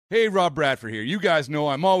Hey, Rob Bradford here. You guys know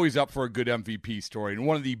I'm always up for a good MVP story, and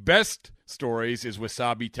one of the best stories is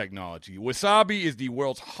Wasabi Technology. Wasabi is the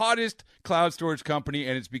world's hottest cloud storage company,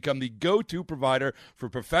 and it's become the go-to provider for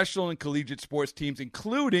professional and collegiate sports teams,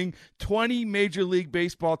 including 20 Major League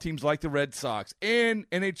Baseball teams like the Red Sox and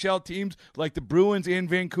NHL teams like the Bruins and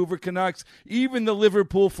Vancouver Canucks. Even the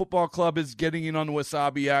Liverpool Football Club is getting in on the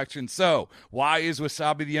Wasabi action. So, why is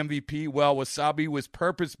Wasabi the MVP? Well, Wasabi was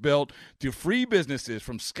purpose-built to free businesses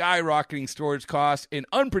from skyrocketing storage costs and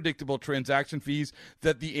unpredictable transaction fees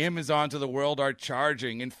that the Amazons of the world are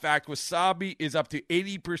charging. In fact, Wasabi is up to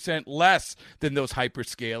 80% less than those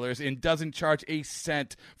hyperscalers and doesn't charge a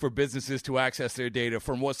cent for businesses to access their data.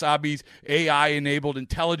 From Wasabi's AI-enabled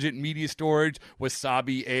intelligent media storage,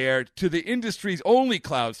 Wasabi Air, to the industry's only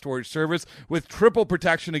cloud storage service with triple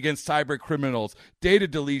protection against cyber criminals, data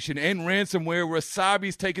deletion, and ransomware,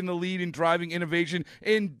 Wasabi's taken the lead in driving innovation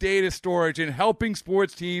in data storage and helping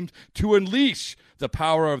sports teams to unleash the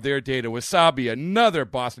power of their data. Wasabi, another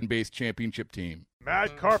Boston-based championship team.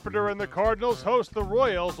 Matt Carpenter and the Cardinals host the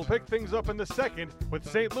Royals. Will pick things up in the second with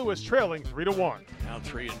St. Louis trailing 3-1. Now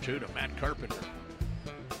 3-2 to Matt Carpenter.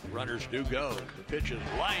 Runners do go. The pitch is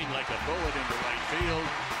lined like a bullet into right field.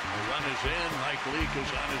 The run is in. Mike Leake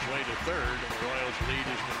is on his way to third, and the Royals' lead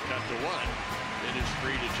has been cut to 1. It is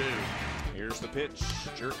 3-2. Here's the pitch.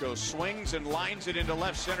 Jerko swings and lines it into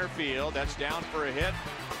left center field. That's down for a hit.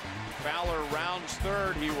 Fowler rounds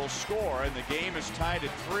third. He will score, and the game is tied at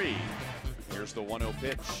 3. Here's the 1-0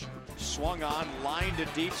 pitch. Swung on, line to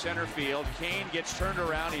deep center field. Kane gets turned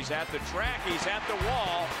around. He's at the track. He's at the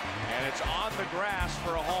wall, and it's on the grass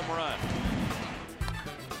for a home run.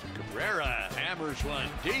 Cabrera hammers one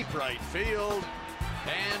deep right field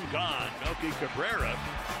and gone. Melky Cabrera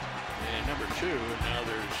and number 2, and now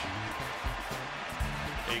there's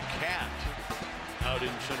a cat out in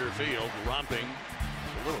center field romping.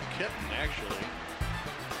 A little kitten, actually,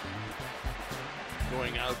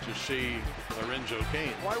 going out to see Lorenzo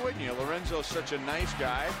Cain. Why wouldn't you? Lorenzo's such a nice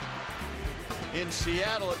guy. In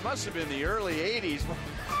Seattle, it must have been the early 80s.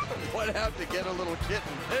 What out to get a little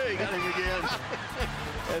kitten? Hey, got him again.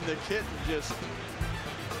 And the kitten just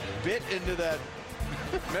bit into that.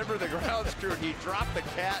 Remember the grounds crew? He dropped the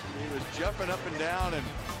cat and he was jumping up and down. And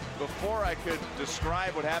before I could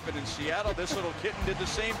describe what happened in Seattle, this little kitten did the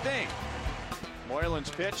same thing.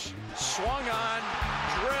 Moylan's pitch, swung on,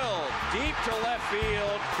 drilled, deep to left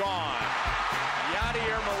field, gone.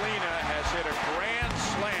 Yadier Molina has hit a grand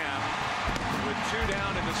slam with 2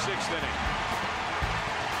 down in the 6th inning.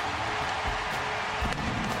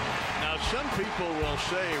 Now, some people will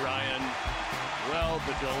say, Ryan, well,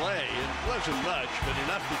 the delay, it wasn't much, but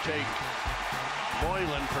enough to take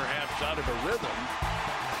Moylan perhaps out of a rhythm.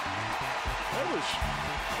 That was,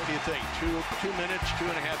 what do you think, 2 minutes,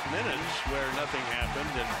 2.5 minutes where nothing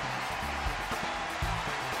happened.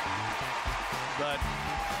 But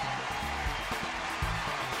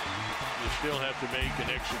you still have to make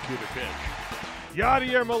and execute a pitch.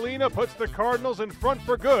 Yadier Molina puts the Cardinals in front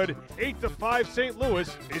for good. 8-5 St.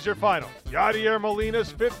 Louis is your final. Yadier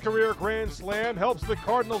Molina's 5th career grand slam helps the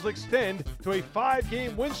Cardinals extend to a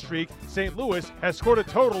 5-game win streak. St. Louis has scored a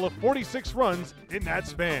total of 46 runs in that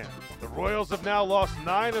span. The Royals have now lost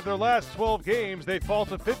 9 of their last 12 games. They fall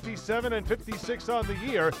to 57-56 on the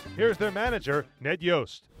year. Here's their manager, Ned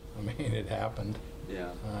Yost. I mean, it happened. Yeah.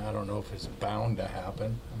 I don't know if it's bound to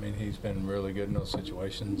happen. I mean, he's been really good in those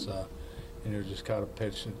situations. Just caught a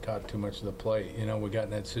pitch that caught too much of the plate. We got in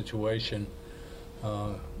that situation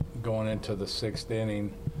going into the 6th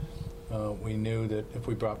inning. We knew that if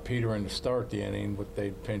we brought Peter in to start the inning,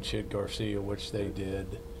 they'd pinch hit Garcia, which they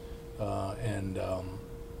did, and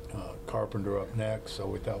Carpenter up next. So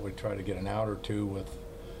we thought we'd try to get an out or two with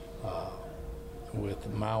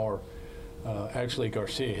Mauer. Actually,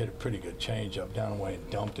 Garcia hit a pretty good changeup down the way and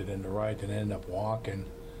dumped it into right, and ended up walking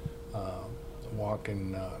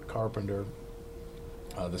Carpenter.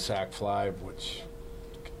 The sac fly, which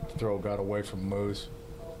throw got away from Moose,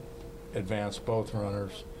 advanced both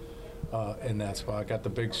runners in that spot. Got the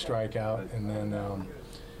big strikeout, and then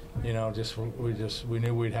we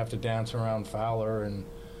knew we'd have to dance around Fowler and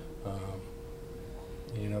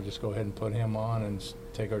just go ahead and put him on and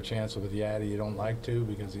take our chance with Yadi. You don't like to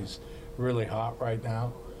because he's really hot right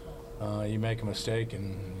now. You make a mistake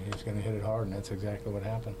and he's going to hit it hard, and that's exactly what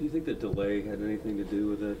happened. Do you think the delay had anything to do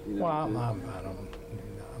with it? I don't.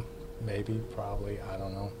 Maybe, probably. I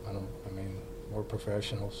don't know. I mean, we're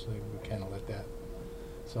professionals. So we can't let that.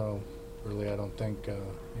 So, really, I don't think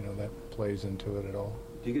that plays into it at all.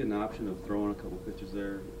 Do you get an option of throwing a couple pitches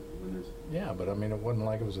there when there's? Yeah, but I mean, it wasn't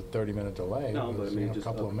like it was a 30-minute delay. No, it was, but I mean, a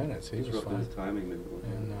couple of minutes. He was fine. His timing, maybe.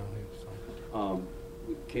 Yeah, no, he was fine.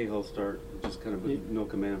 Cahill start, just kind of no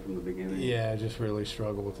command from the beginning. Yeah, just really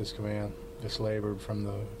struggled with his command. Just labored from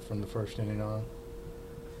the first inning on.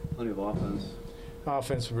 Plenty of offense.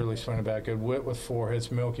 Offense really swung back good. Witt with 4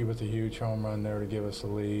 hits, Milky with a huge home run there to give us the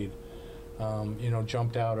lead.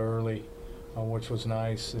 Jumped out early, which was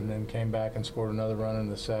nice, and then came back and scored another run in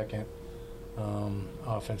the second.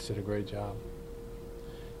 Offense did a great job.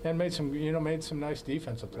 And made some nice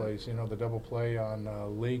defensive plays. The double play on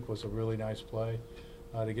Leak was a really nice play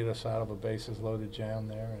to get us out of a bases loaded jam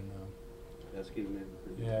there. And Esky made.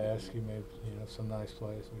 Esky made some nice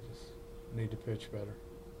plays. We just need to pitch better.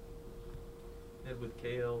 Ed, with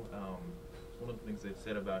Cahill, one of the things they've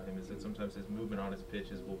said about him is that sometimes his movement on his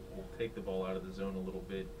pitches will take the ball out of the zone a little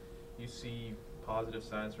bit. You see positive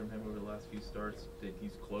signs from him over the last few starts that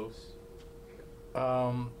he's close?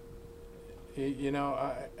 I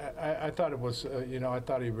thought it was, I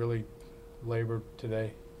thought he really labored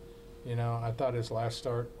today. I thought his last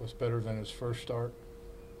start was better than his first start.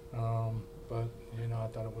 But I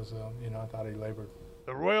thought it was, I thought he labored.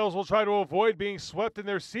 The Royals will try to avoid being swept in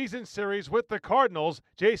their season series with the Cardinals.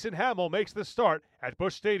 Jason Hamill makes the start at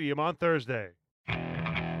Busch Stadium on Thursday.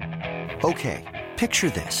 Okay, picture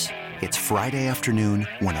this. It's Friday afternoon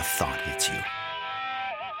when a thought hits you.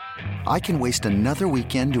 I can waste another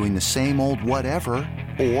weekend doing the same old whatever,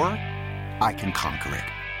 or I can conquer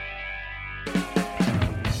it.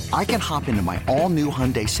 I can hop into my all-new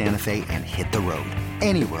Hyundai Santa Fe and hit the road.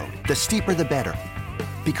 Any road. The steeper, the better.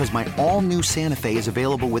 Because my all-new Santa Fe is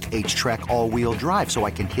available with H-Track all-wheel drive, so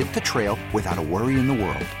I can hit the trail without a worry in the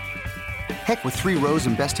world. Heck, with 3 rows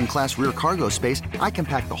and best-in-class rear cargo space, I can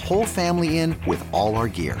pack the whole family in with all our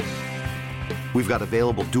gear. We've got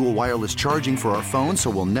available dual wireless charging for our phones,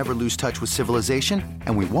 so we'll never lose touch with civilization,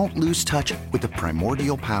 and we won't lose touch with the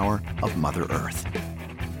primordial power of Mother Earth.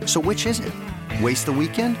 So which is it? Waste the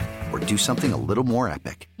weekend or do something a little more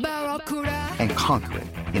epic? And conquer it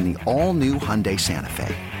in the all-new Hyundai Santa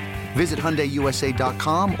Fe. Visit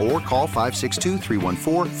HyundaiUSA.com or call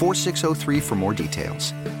 562-314-4603 for more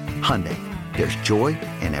details. Hyundai, there's joy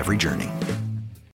in every journey.